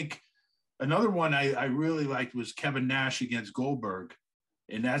favorite. I think another one I really liked was Kevin Nash against Goldberg.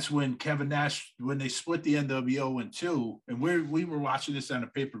 And that's when Kevin Nash, when they split the NWO in two, and we were watching this on a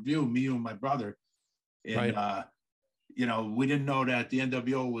pay-per-view, me and my brother. And, we didn't know that the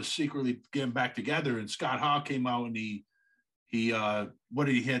NWO was secretly getting back together. And Scott Hall came out and he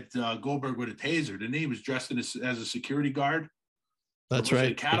hit Goldberg with a taser. Didn't he? Was dressed as a security guard. That's right.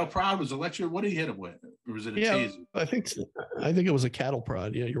 It a cattle prod? Was it lecture? What did he hit him with? Or was it a taser? I think so. I think it was a cattle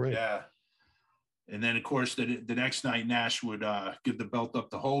prod. Yeah, you're right. Yeah. And then, of course, the next night, Nash would give the belt up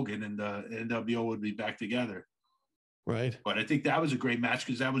to Hogan, and the NWO would be back together. Right. But I think that was a great match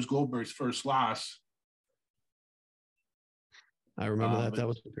because that was Goldberg's first loss. I remember that. That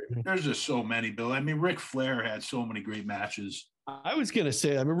was a great match. There's just so many, Bill. I mean, Ric Flair had so many great matches. I was going to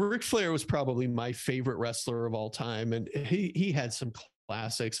say, Ric Flair was probably my favorite wrestler of all time. And he had some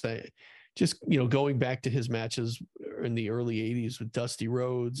classics. Going back to his matches in the early 80s with Dusty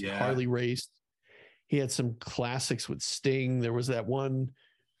Rhodes, Harley Race. He had some classics with Sting. There was that one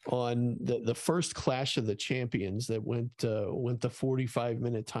on the first Clash of the Champions that went the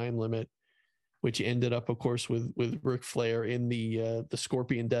 45-minute time limit, which ended up, of course, with Ric Flair in the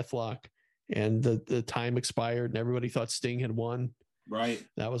Scorpion Deathlock, and the time expired and everybody thought Sting had won. Right.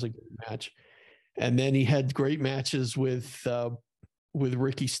 That was a good match. And then he had great matches with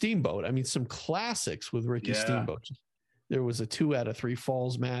Ricky Steamboat. I mean, some classics with Ricky Steamboat. There was a 2 out of 3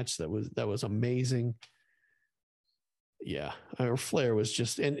 falls match that was amazing. Yeah, Flair was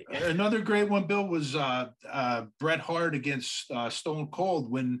just, and another great one, Bill, was Bret Hart against Stone Cold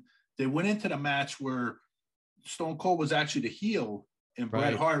when they went into the match where Stone Cold was actually the heel and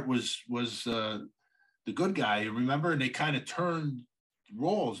Bret Hart was the good guy. Remember, and they kind of turned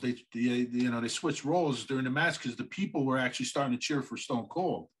roles. They switched roles during the match because the people were actually starting to cheer for Stone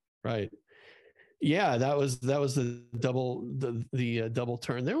Cold. Right. Yeah, that was the double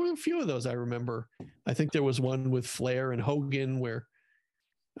turn. There were a few of those I remember. I think there was one with Flair and Hogan where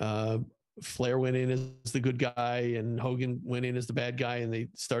Flair went in as the good guy and Hogan went in as the bad guy, and they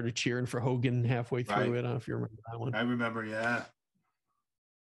started cheering for Hogan halfway through it. I don't know if you remember that one. I remember, yeah.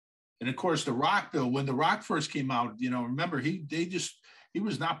 And of course, The Rock, Bill, when The Rock first came out, remember he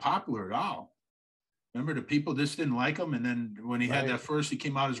was not popular at all. Remember, the people just didn't like him. And then when he had that first, he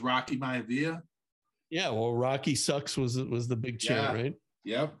came out as Rocky Maivia. Yeah, well, Rocky sucks was the big chant, right?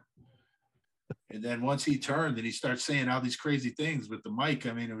 Yep. And then once he turned and he started saying all these crazy things with the mic,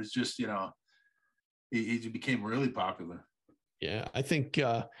 I mean, it was just, he became really popular. Yeah, I think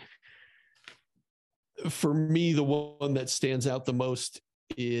for me, the one that stands out the most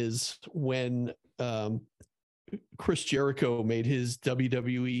is when Chris Jericho made his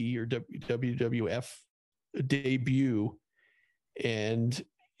WWE or WWF debut, and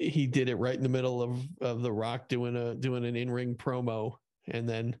he did it right in the middle of The Rock doing an in-ring promo, and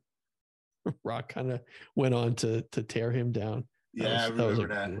then Rock kind of went on to tear him down. I remember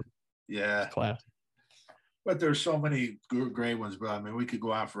that. Yeah. Classic. But there's so many great ones, bro. I mean, we could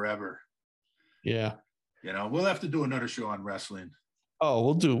go on forever. Yeah. We'll have to do another show on wrestling. Oh,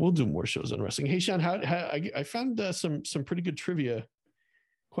 we'll do more shows on wrestling. Hey, Sean, how I found some pretty good trivia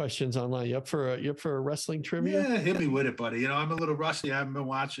questions online. You up for a wrestling trivia? Yeah, hit me with it, buddy. I'm a little rusty. I haven't been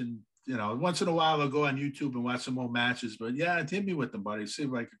watching. Once in a while I'll go on YouTube and watch some old matches. But yeah, hit me with them, buddy. See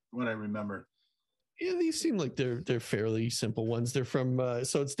like what I remember. Yeah, these seem like they're fairly simple ones. They're from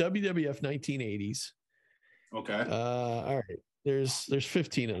so it's WWF 1980s. Okay. All right. There's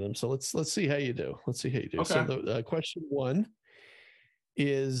 15 of them. So let's see how you do. Let's see how you do. Okay. So the question 1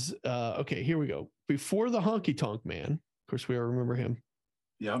 is okay, here we go. Before the Honky Tonk Man, of course we all remember him.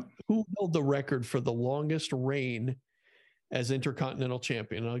 Yeah. Who held the record for the longest reign as Intercontinental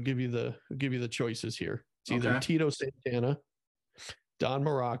Champion? I'll give you the choices here. It's either Tito Santana, Don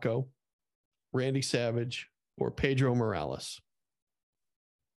Morocco, Randy Savage, or Pedro Morales.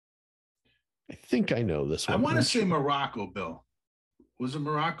 I think I know this one. I want to say Morocco, Bill. Was it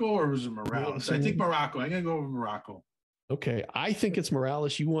Morocco or was it Morales? I think Morocco. I'm going to go with Morocco. Okay. I think it's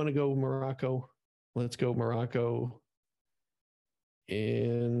Morales. You want to go Morocco? Let's go Morocco.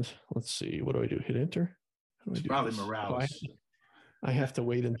 And let's see. What do I do? Hit enter? It's probably Morales. I have to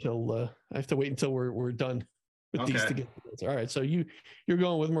wait until we're done with these to get the answer. All right. So you're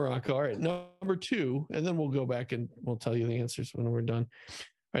going with Morocco. All right. Number 2, and then we'll go back and we'll tell you the answers when we're done.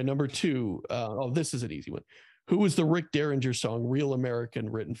 All right. Number 2. This is an easy one. Who was the Rick Derringer song "Real American"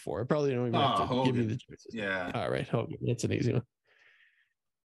 written for? I probably don't even have to Hogan. give you the choices. Yeah. All right, Hogan. That's an easy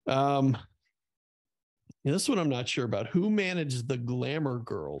one. This one I'm not sure about. Who managed the Glamour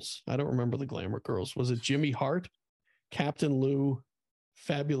Girls? I don't remember the Glamour Girls. Was it Jimmy Hart, Captain Lou,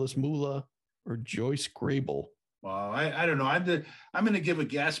 Fabulous Moolah, or Joyce Grable? Well, I don't know. I'm going to give a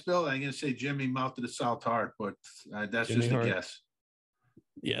guess, Bill. I'm going to say Jimmy Mouth of the South Heart, but that's Jimmy just Hart. A guess.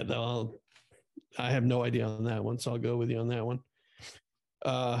 Yeah, I have no idea on that one, so I'll go with you on that one.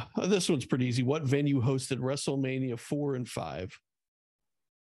 This one's pretty easy. What venue hosted WrestleMania 4 and 5?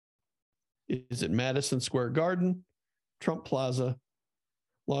 Is it Madison Square Garden, Trump Plaza,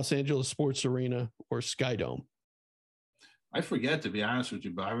 Los Angeles Sports Arena, or Skydome? I forget, to be honest with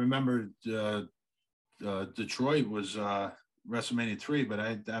you, but I remember Detroit was WrestleMania 3, but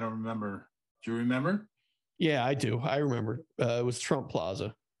I don't remember. Do you remember? Yeah, I do. I remember. It was Trump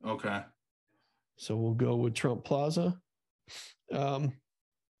Plaza. Okay. So we'll go with Trump Plaza. All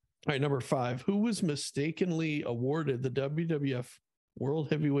right, number 5. Who was mistakenly awarded the WWF World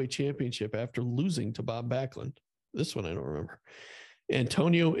Heavyweight Championship after losing to Bob Backlund? This one I don't remember.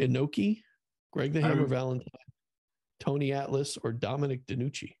 Antonio Inoki, Greg the Hammer Valentine, Tony Atlas, or Dominic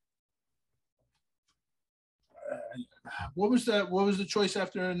DeNucci? What was the choice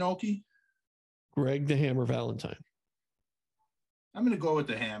after Inoki? Greg the Hammer Valentine. I'm going to go with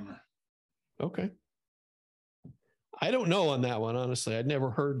the Hammer. Okay. I don't know on that one, honestly. I'd never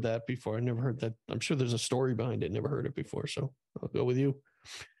heard that before. I never heard that. I'm sure there's a story behind it. Never heard it before. So I'll go with you.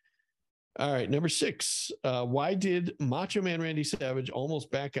 All right. Number 6. Why did Macho Man Randy Savage almost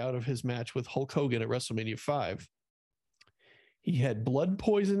back out of his match with Hulk Hogan at WrestleMania 5? He had blood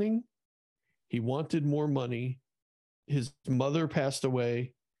poisoning. He wanted more money. His mother passed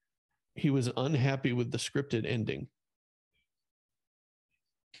away. He was unhappy with the scripted ending.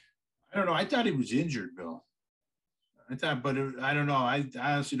 I don't know. I thought he was injured, Bill. I don't know. I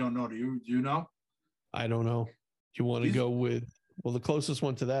honestly don't know. Do you know? I don't know. You want to go with, well, the closest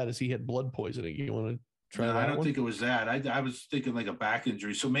one to that is he had blood poisoning. You want to try that? I don't think it was that. I was thinking like a back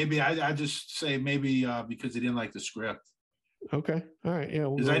injury. So maybe I just say maybe because he didn't like the script. Okay. All right. Yeah.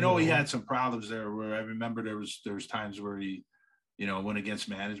 Because I know he had some problems there where I remember there was times where he, went against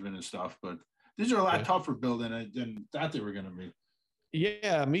management and stuff. But these are a lot tougher, Bill, than I thought they were going to be.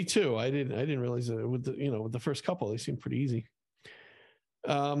 Yeah, me too. I didn't realize that with the first couple, they seemed pretty easy.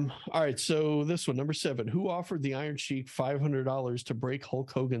 All right. So this one, number 7, who offered the Iron Sheik $500 to break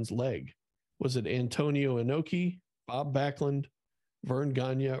Hulk Hogan's leg? Was it Antonio Inoki, Bob Backlund, Vern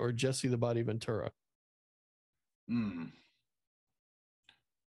Gagne, or Jesse the Body Ventura?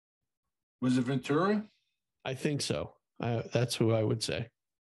 Was it Ventura? I think so. That's who I would say.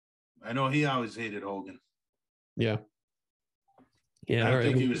 I know he always hated Hogan. Yeah. Yeah, I don't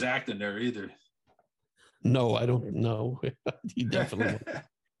think he was acting there either. No, I don't know. He definitely won't.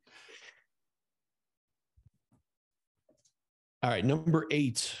 All right, number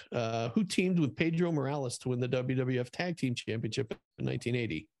 8. Who teamed with Pedro Morales to win the WWF Tag Team Championship in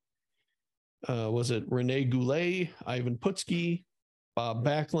 1980? Was it Rene Goulet, Ivan Putski, Bob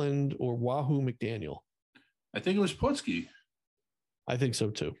Backlund, or Wahoo McDaniel? I think it was Putski. I think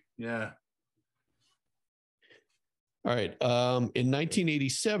so too. Yeah. All right. In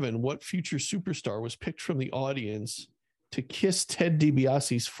 1987, what future superstar was picked from the audience to kiss Ted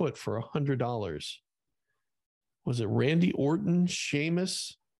DiBiase's foot for $100? Was it Randy Orton,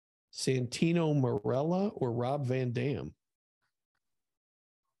 Sheamus, Santino Marella, or Rob Van Dam?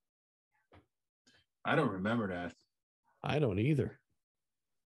 I don't remember that. I don't either.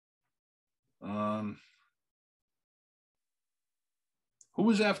 Who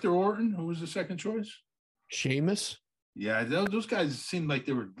was after Orton? Who was the second choice? Sheamus. Yeah, those guys seemed like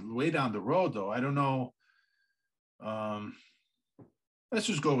they were way down the road, though. I don't know. Let's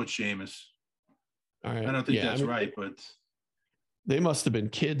just go with Sheamus. All right. I don't think that's right, but they must have been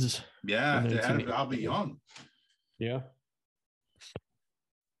kids. Yeah, they had to all be young. Yeah.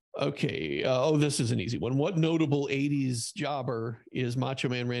 Okay. This is an easy one. What notable 80s jobber is Macho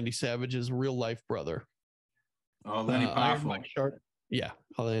Man Randy Savage's real life brother? Lenny Poffo. Yeah,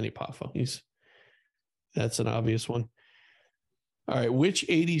 Lenny Poffo. That's an obvious one. All right. Which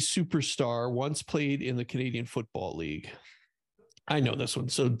 80s superstar once played in the Canadian Football League? I know this one.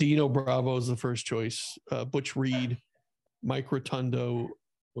 So Dino Bravo is the first choice. Butch Reed, Mike Rotundo,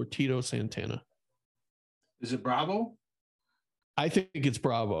 or Tito Santana. Is it Bravo? I think it's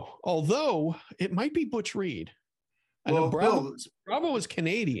Bravo. Although it might be Butch Reed. I know Bravo is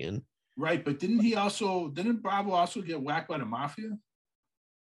Canadian. Right, but didn't Bravo also get whacked by the mafia?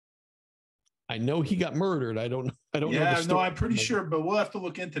 I know he got murdered. I don't know. Yeah, no, I'm pretty sure, but we'll have to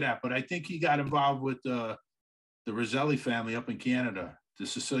look into that. But I think he got involved with the Roselli family up in Canada, the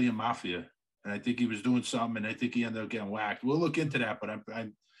Sicilian mafia, and I think he was doing something, and I think he ended up getting whacked. We'll look into that, but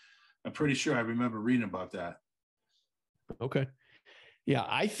I'm pretty sure I remember reading about that. Okay, yeah,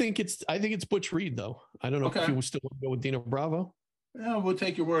 I think it's Butch Reed though. I don't know if you still want to go with Dino Bravo. Yeah, we'll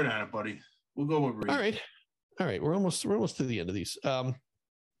take your word on it, buddy. We'll go with Reed. All right. We're almost to the end of these. So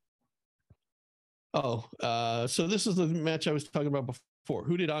this is the match I was talking about before.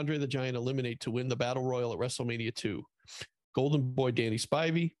 Who did Andre the Giant eliminate to win the Battle Royal at WrestleMania 2? Golden Boy Danny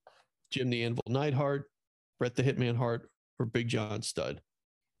Spivey, Jim the Anvil Neidhart, Bret the Hitman Hart, or Big John Studd?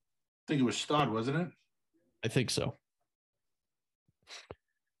 I think it was Studd, wasn't it? I think so.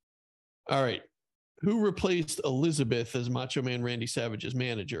 All right. Who replaced Elizabeth as Macho Man Randy Savage's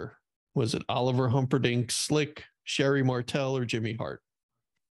manager? Was it Oliver Humperdinck, Slick, Sherry Martel, or Jimmy Hart?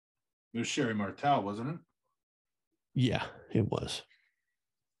 It was Sherry Martel, wasn't it? Yeah, it was.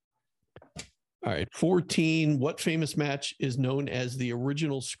 All right. 14. What famous match is known as the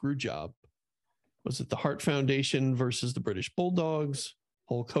original screw job? Was it the Hart Foundation versus the British Bulldogs?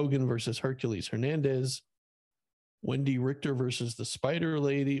 Hulk Hogan versus Hercules Hernandez? Wendy Richter versus the Spider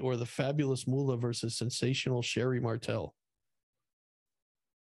Lady? Or the Fabulous Moolah versus sensational Sherry Martel?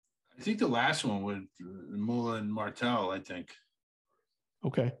 I think the last one with Moolah and Martel, I think.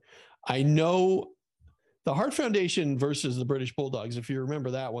 Okay. I know the Hart Foundation versus the British Bulldogs. If you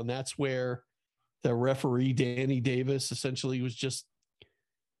remember that one, that's where the referee, Danny Davis, essentially was just,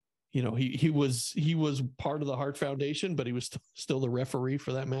 he was part of the Hart Foundation, but he was still the referee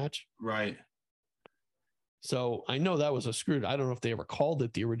for that match. Right. So I know that was a screw. I don't know if they ever called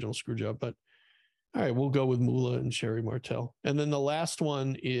it the original screw job, but all right, we'll go with Moolah and Sherry Martel. And then the last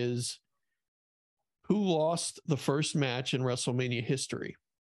one is who lost the first match in WrestleMania history?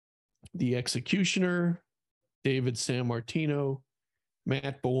 The Executioner, David Sammartino,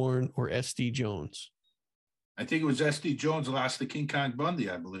 Matt Bourne, or SD Jones? I think it was SD Jones lost to King Kong Bundy,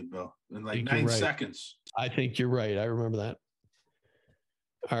 I believe, Bill, in like 9 seconds. I think you're right. I remember that.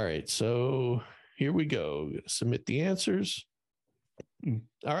 All right, so here we go. Submit the answers. All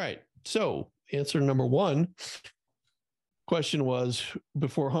right, so answer number 1. Question was,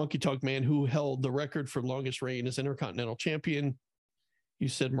 before Honky Tonk Man, who held the record for longest reign as Intercontinental Champion? You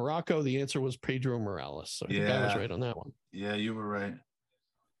said Morocco. The answer was Pedro Morales. So I think I was right on that one. Yeah, you were right.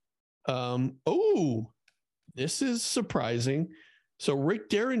 This is surprising. So Rick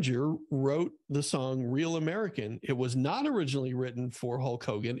Derringer wrote the song Real American. It was not originally written for Hulk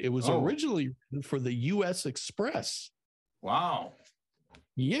Hogan. It was originally written for the U.S. Express. Wow.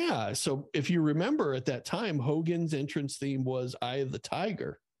 Yeah. So if you remember at that time, Hogan's entrance theme was Eye of the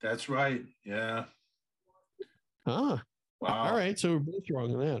Tiger. That's right. Yeah. Wow. All right. So we're both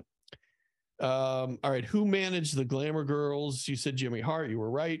wrong on that. All right. Who managed the Glamour Girls? You said Jimmy Hart. You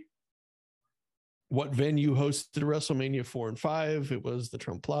were right. What venue hosted WrestleMania 4 and 5? It was the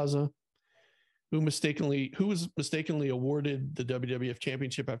Trump Plaza. Who was mistakenly awarded the WWF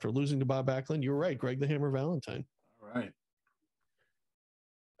Championship after losing to Bob Backlund? You were right. Greg the Hammer Valentine. All right.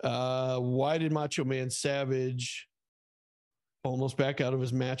 Why did Macho Man Savage almost back out of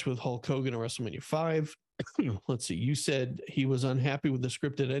his match with Hulk Hogan at WrestleMania 5? Let's see. You said he was unhappy with the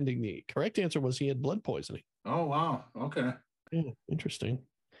scripted ending. The correct answer was he had blood poisoning. Oh, wow. Okay. Yeah, interesting.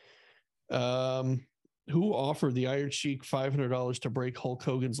 Who offered the Iron Sheik $500 to break Hulk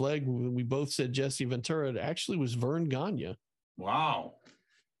Hogan's leg? We both said Jesse Ventura. It actually was Vern Gagne. Wow.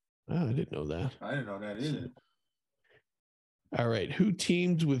 Oh, I didn't know that. I didn't know that either. All right. Who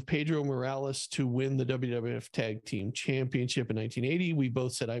teamed with Pedro Morales to win the WWF Tag Team Championship in 1980? We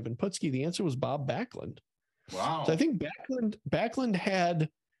both said Ivan Putski. The answer was Bob Backlund. Wow. So I think Backlund had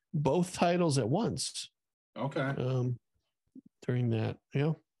both titles at once. Okay. During that.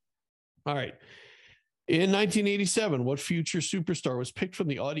 Yeah. All right. In 1987, what future superstar was picked from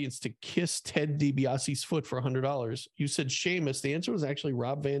the audience to kiss Ted DiBiase's foot for $100? You said Sheamus. The answer was actually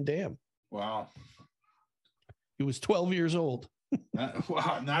Rob Van Dam. Wow. He was 12 years old.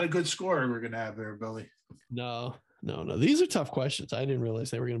 Not a good score we're going to have there, Billy. No. These are tough questions. I didn't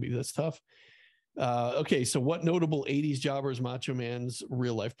realize they were going to be this tough. Okay, so what notable 80s jobber is Macho Man's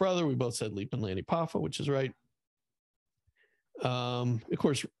real-life brother? We both said Leapin' Lanny Poffo, which is right. Of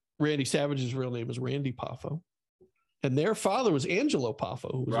course, Randy Savage's real name is Randy Poffo. And their father was Angelo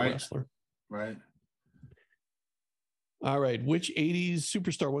Poffo, who was a wrestler. Right. All right. Which 80s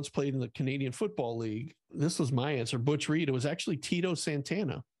superstar once played in the Canadian Football League? This was my answer. Butch Reed. It was actually Tito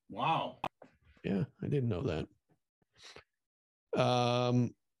Santana. Wow. Yeah, I didn't know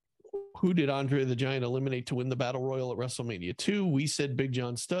that. Who did Andre the Giant eliminate to win the Battle Royal at WrestleMania 2? We said Big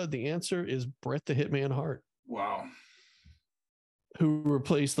John Studd. The answer is Bret the Hitman Hart. Wow. Who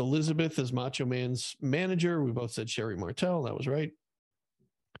replaced Elizabeth as Macho Man's manager? We both said Sherry Martel. That was right.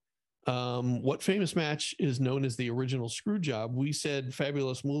 What famous match is known as the original Screwjob? We said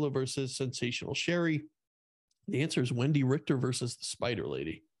Fabulous Moolah versus Sensational Sherry. The answer is Wendy Richter versus the Spider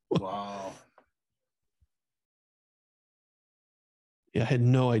Lady. Wow. Yeah, I had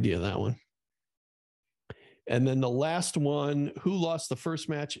no idea that one. And then the last one, who lost the first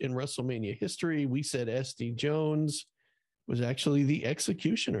match in WrestleMania history? We said SD Jones was actually the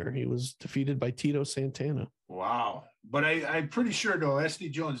Executioner. He was defeated by Tito Santana. Wow. But I'm pretty sure, though,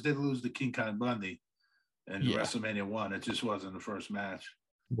 SD Jones did lose to King Kong Bundy in WrestleMania 1. It just wasn't the first match.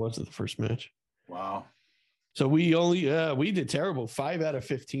 It wasn't the first match. Wow. So we only we did terrible. 5 out of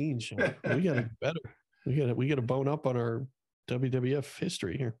 15. Sean. We got to be better. We got to bone up on our WWF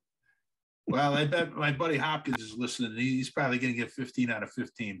history here. Well, I bet my buddy Hopkins is listening. He's probably going to get 15 out of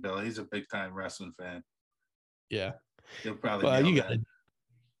 15, Bill. He's a big time wrestling fan. Yeah. He'll probably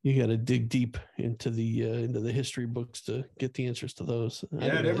you got to dig deep into the history books to get the answers to those.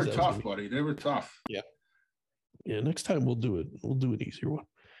 Yeah, they were tough, buddy. They were tough. Yeah. Next time we'll do it. We'll do an easier one.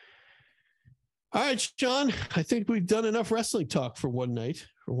 All right, Sean. I think we've done enough wrestling talk for one night.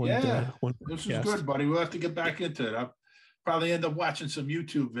 This is good, buddy. We'll have to get back into it. I'll probably end up watching some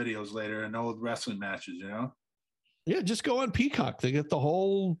YouTube videos later and old wrestling matches. Yeah, just go on Peacock. They get the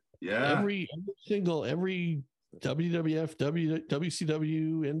whole every WWF,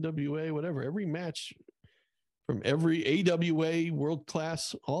 WCW, NWA, whatever, every match from every AWA, World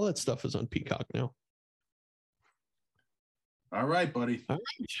Class, all that stuff is on Peacock now. All right, buddy.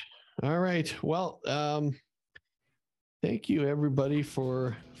 All right. Well, thank you everybody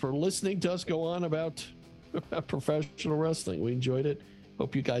for listening to us go on about professional wrestling. We enjoyed it.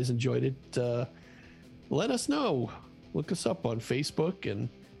 Hope you guys enjoyed it. Let us know. Look us up on Facebook and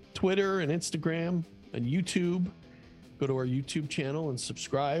Twitter and Instagram and YouTube. Go to our YouTube channel and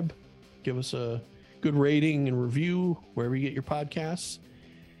subscribe. Give us a good rating and review wherever you get your podcasts.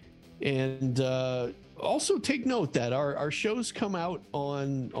 And also take note that our shows come out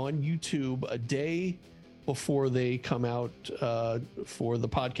on YouTube a day before they come out for the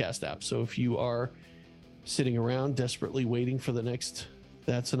podcast app. So if you are sitting around desperately waiting for the next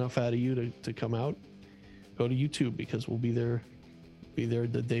That's Enough Out of You to come out, go to YouTube because we'll be there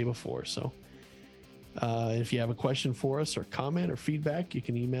the day before. So if you have a question for us or comment or feedback, you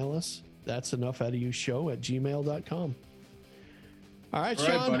can email us. That's Enough Out of You show@gmail.com. All right,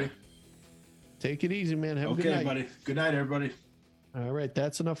 Sean. Buddy. Take it easy, man. Have a good night. Okay, buddy. Good night, everybody. All right.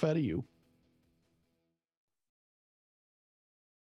 That's Enough Out of You.